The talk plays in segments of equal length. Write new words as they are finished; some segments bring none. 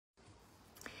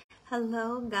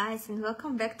Hello guys, and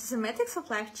welcome back to the Matrix of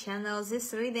Life channel.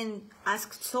 This reading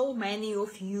asked so many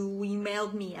of you,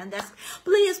 emailed me and asked,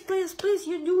 please,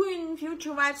 you're doing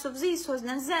future wives of this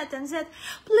and that.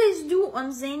 Please do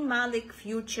on Zayn Malik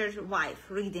future wife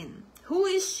reading. Who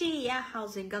is she? Yeah,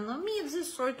 how's it gonna meet?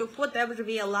 This sort of whatever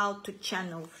we allowed to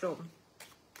channel from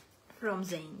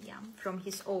Zayn, yeah, from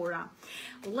his aura.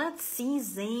 Let's see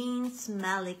Zayn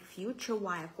Malik future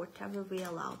wife, whatever we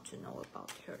allowed to know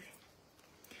about her.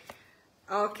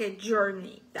 Okay,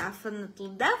 journey.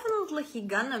 Definitely he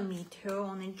gonna meet her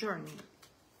on a journey.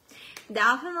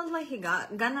 Definitely he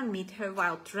gonna meet her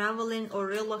while traveling or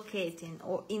relocating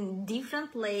or in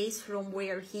different place from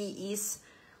where he is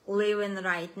living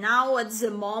right now at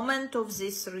the moment of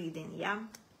this reading, yeah?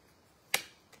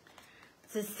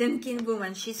 The thinking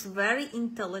woman, she's very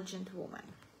intelligent woman.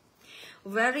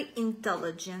 Very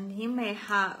intelligent. He may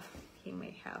have,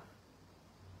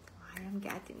 I am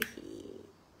getting here.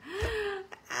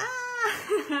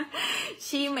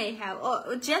 She may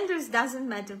have, genders doesn't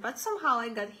matter, but somehow I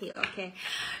got here. Okay,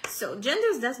 so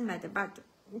genders doesn't matter, but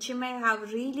she may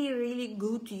have really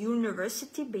good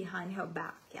university behind her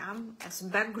back, yeah, as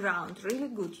background, really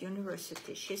good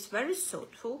university. She's very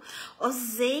thoughtful, or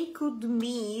they could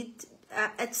meet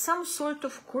at some sort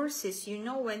of courses, you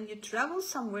know, when you travel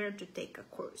somewhere to take a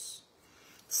course,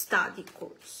 study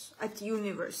course at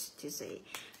university,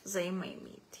 they may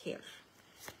meet here.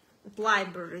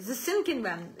 Library, the thinking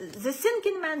man, the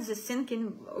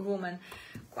thinking woman,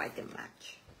 quite a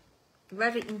match.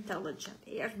 Very intelligent,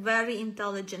 yeah, very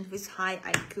intelligent with high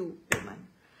IQ woman.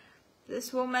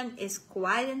 This woman is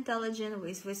quite intelligent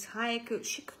with high IQ.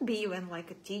 She could be even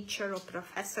like a teacher or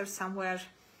professor somewhere.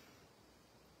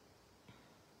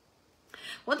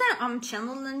 What I'm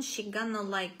channeling, she gonna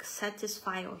like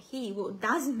satisfy, or he, well,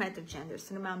 doesn't matter genders,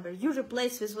 remember, you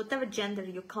replace with whatever gender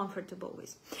you're comfortable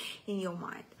with in your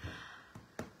mind.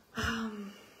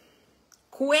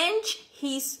 Quench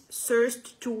his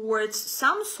thirst towards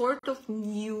some sort of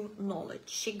new knowledge.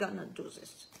 She gonna do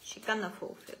this. She gonna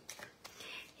fulfill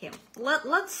him.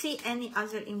 Let's see any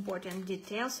other important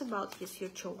details about his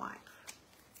future wife.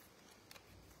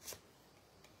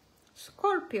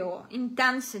 Scorpio,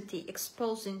 intensity,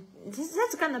 exposing.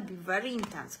 That's gonna be very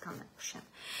intense connection.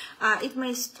 It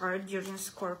may start during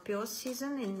Scorpio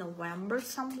season in November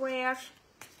somewhere.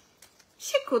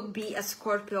 She could be a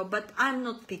Scorpio, but I'm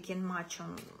not picking much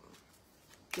on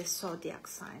the zodiac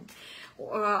sign.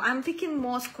 I'm picking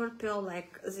more Scorpio,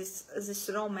 like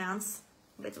this romance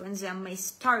between them may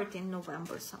start in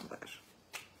November somewhere.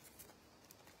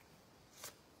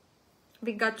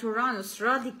 We got Uranus,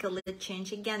 radical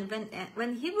change. Again,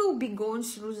 when he will be going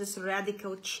through this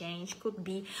radical change, could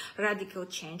be radical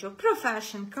change of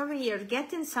profession, career,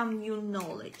 getting some new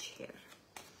knowledge here.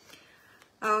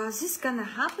 This is gonna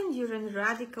happen during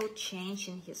radical change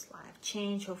in his life.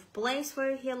 Change of place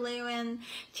where he live in,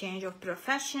 change of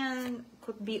profession,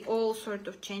 could be all sort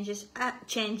of changes,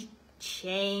 changes.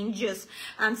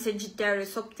 And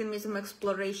Sagittarius, optimism,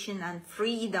 exploration, and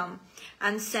freedom.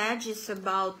 And Sag is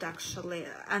about actually,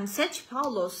 and Sag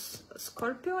follows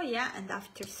Scorpio, yeah, and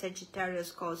after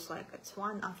Sagittarius goes like it's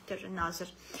one after another,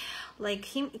 like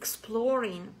him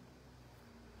exploring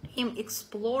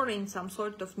some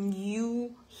sort of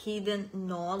new hidden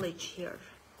knowledge here.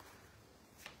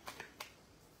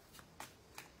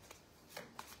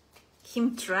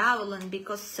 Him traveling,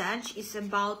 because Sag is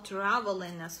about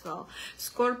traveling as well.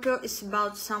 Scorpio is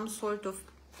about some sort of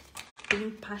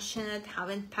being passionate,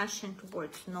 having passion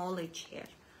towards knowledge here.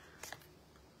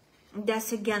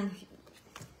 That's again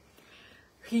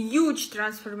huge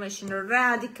transformation, a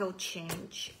radical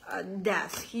change,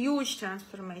 death, huge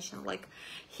transformation. Like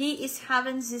he is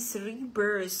having this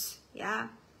rebirth, yeah,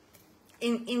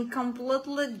 in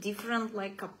completely different,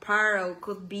 like apparel,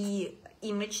 could be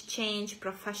image change,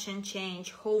 profession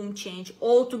change, home change,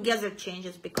 all together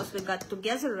changes, because we got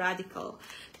together radical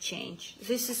change.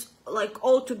 This is like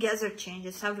all together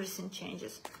changes, everything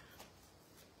changes.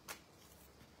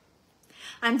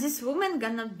 And this woman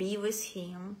gonna be with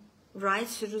him right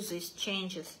through these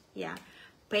changes, yeah.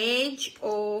 Page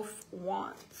of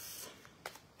Wands.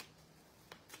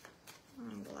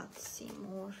 Let's see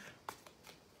more.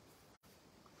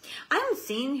 I'm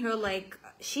seeing her like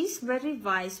she's very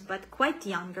wise, but quite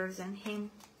younger than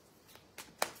him.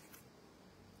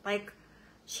 Like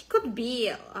she could be,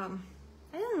 I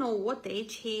don't know what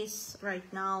age he is right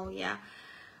now, yeah.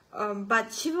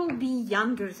 But she will be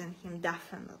younger than him,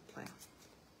 definitely.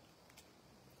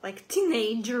 Like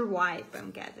teenager vibe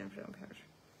I'm getting from her.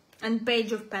 And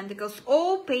Page of Pentacles,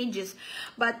 all pages,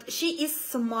 but she is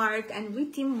smart and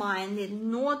witty-minded,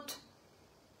 not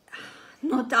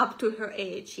up to her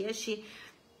age. Yeah,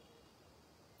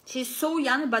 She's so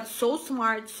young, but so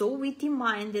smart, so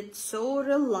witty-minded, so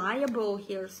reliable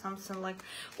here, something like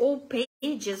all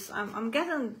pages. I'm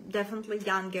getting definitely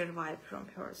younger vibe from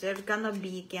her. There's gonna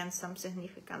be, again, some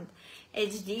significant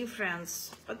age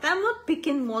difference. But I'm not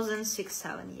picking more than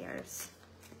 6-7 years.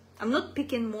 I'm not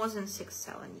picking more than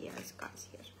 6-7 years, guys,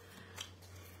 here.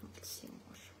 Let's see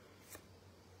more.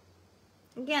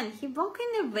 Again, he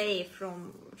walking away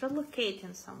from,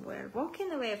 relocating somewhere,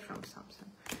 walking away from something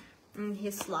in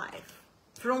his life,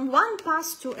 from one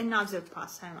path to another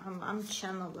path. I'm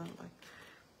channeling, like,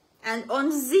 and on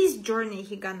this journey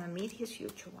he gonna meet his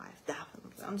future wife,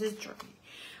 definitely on this journey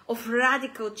of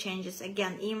radical changes.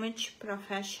 Again, image,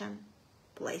 profession,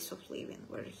 place of living,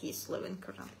 where he's living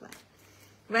currently.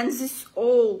 When this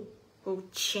all will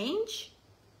change,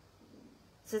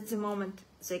 that's the moment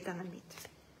they're gonna meet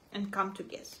and come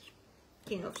together.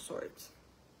 King of Swords.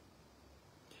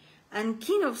 And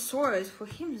King of Swords, for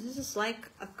him, this is like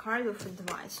a card of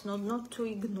advice, not to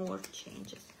ignore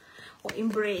changes or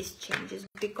embrace changes,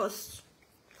 because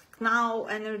now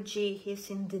energy, he's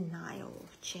in denial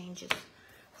of changes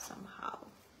somehow.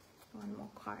 One more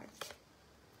card.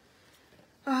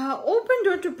 Open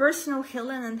door to personal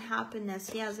healing and happiness.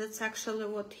 Yeah, that's actually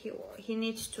what he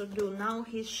needs to do. Now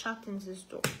he's shutting this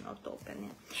door, not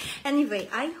opening. Anyway,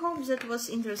 I hope that was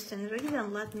interesting read,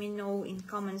 and let me know in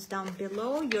comments down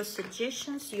below your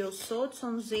suggestions, your thoughts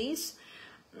on this,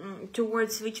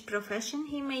 towards which profession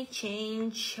he may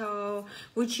change,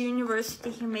 which university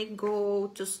he may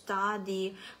go to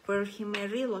study, where he may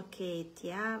relocate.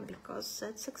 Yeah, because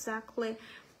that's exactly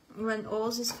when all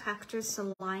these factors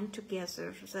align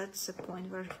together. That's the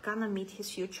point where he's gonna meet his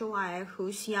future wife, who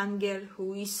is younger,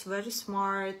 who is very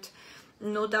smart,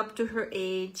 not up to her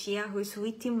age, yeah, who is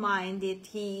witty-minded.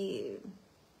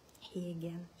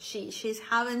 She's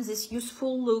having this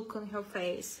useful look on her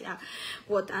face. Yeah,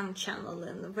 what I'm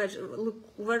channeling,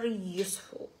 very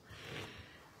useful.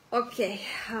 Okay,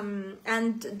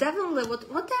 and definitely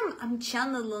what I'm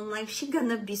channeling, like, she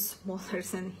gonna be smaller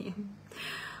than him.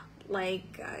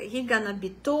 Like, he gonna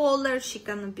be taller, she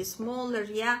gonna be smaller,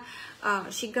 yeah,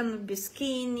 she gonna be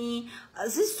skinny.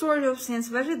 This sort of things,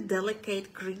 very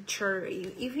delicate creature.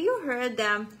 If you heard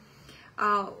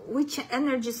which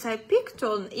energies I picked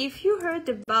on, if you heard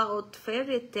about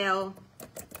fairy tale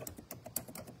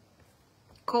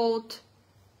called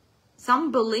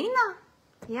Thumbelina,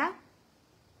 yeah?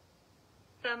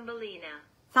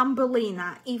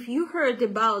 Thumbelina. If you heard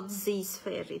about this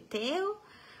fairy tale,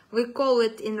 we call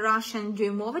it in Russian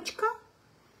Dюймовочка,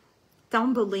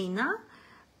 Thumbelina.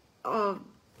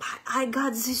 I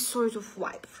got this sort of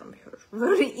vibe from her.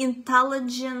 Very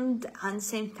intelligent and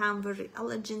same time very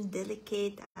elegant,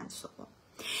 delicate, and so on.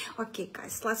 Okay,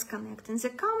 guys, let's connect in the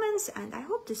comments, and I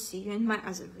hope to see you in my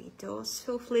other videos.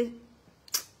 Feel free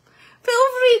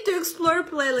to explore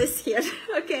playlists here.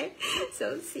 Okay,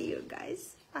 so see you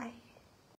guys. Bye.